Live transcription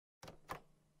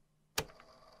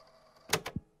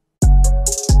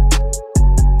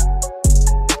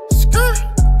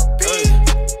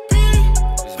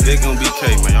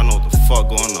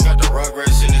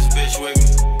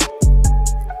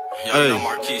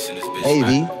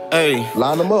AV, Hey,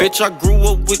 line them up. bitch, I grew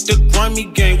up with the grimy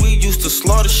gang. We used to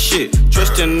slaughter shit,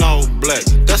 dressed in all black.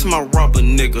 That's my robber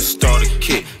nigga starter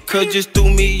kit. Cause just threw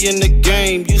me in the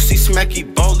game. You see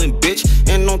SMACKY ballin', bitch.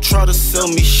 And don't try to sell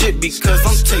me shit because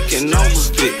I'm taking all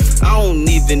of it. I don't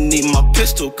even need my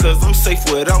pistol cause I'm safe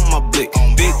without my blick.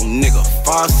 Big nigga,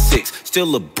 5'6",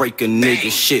 still a break a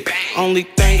nigga shit. Only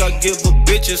thing I give a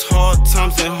bitch is hard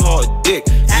times and hard dick.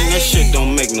 And that shit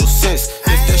don't make no sense.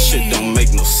 If that shit don't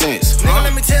make no sense. Nigga,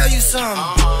 let me tell you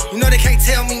something. You know they can't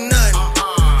tell me nothing.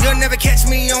 You'll never catch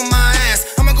me on my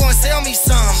ass. I'ma go and sell me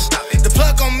some. The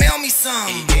plug gon' mail me some.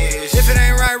 If it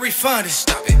ain't right, refund it.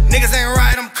 Niggas ain't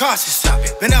right, I'm cautious.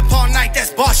 Been up all night,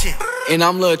 that's bullshit. And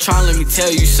I'm Lil Tron, let me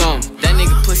tell you something. That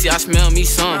nigga pussy, I smell me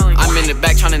some. I'm in the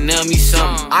back tryna nail me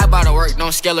some. I bout to work,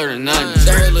 don't scale her to none.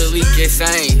 They heard Lil Leak get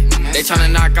sane. They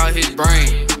tryna knock out his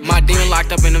brain. My demon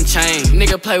locked up in them chains.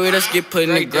 Nigga play with us, get put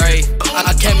in the grave.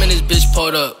 I came in this bitch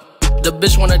pulled up. The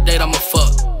bitch wanna date, I'ma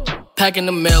fuck. Packing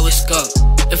the mail is skunk.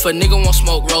 If a nigga want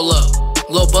smoke, roll up.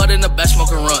 Lil' bud in the back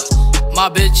smoking run. My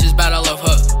bitch is bad, I love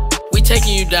her. We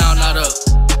taking you down, not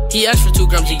up. He asked for 2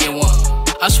 grams, he get 1.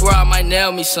 I swear I might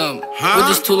nail me some. With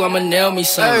this tool, I'ma nail me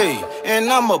some. Hey, and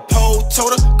I'm a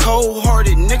pole-toter,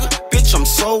 cold-hearted nigga. Bitch, I'm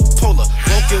so polar.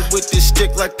 Walking with this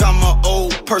stick like I'm an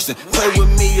old person. Play with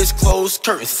me, it's closed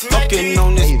curtains. Fucking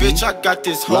on this bitch, I got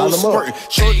this whole squirtin'.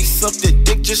 Shorty suck the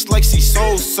dick just like she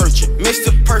soul searching.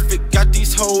 Mr. Perfect got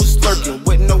these hoes lurking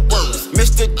with no worries.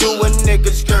 Mr. Do a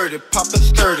nigga's dirty, pop a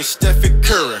 30, Stephen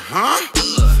Curry, huh?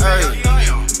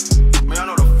 Hey.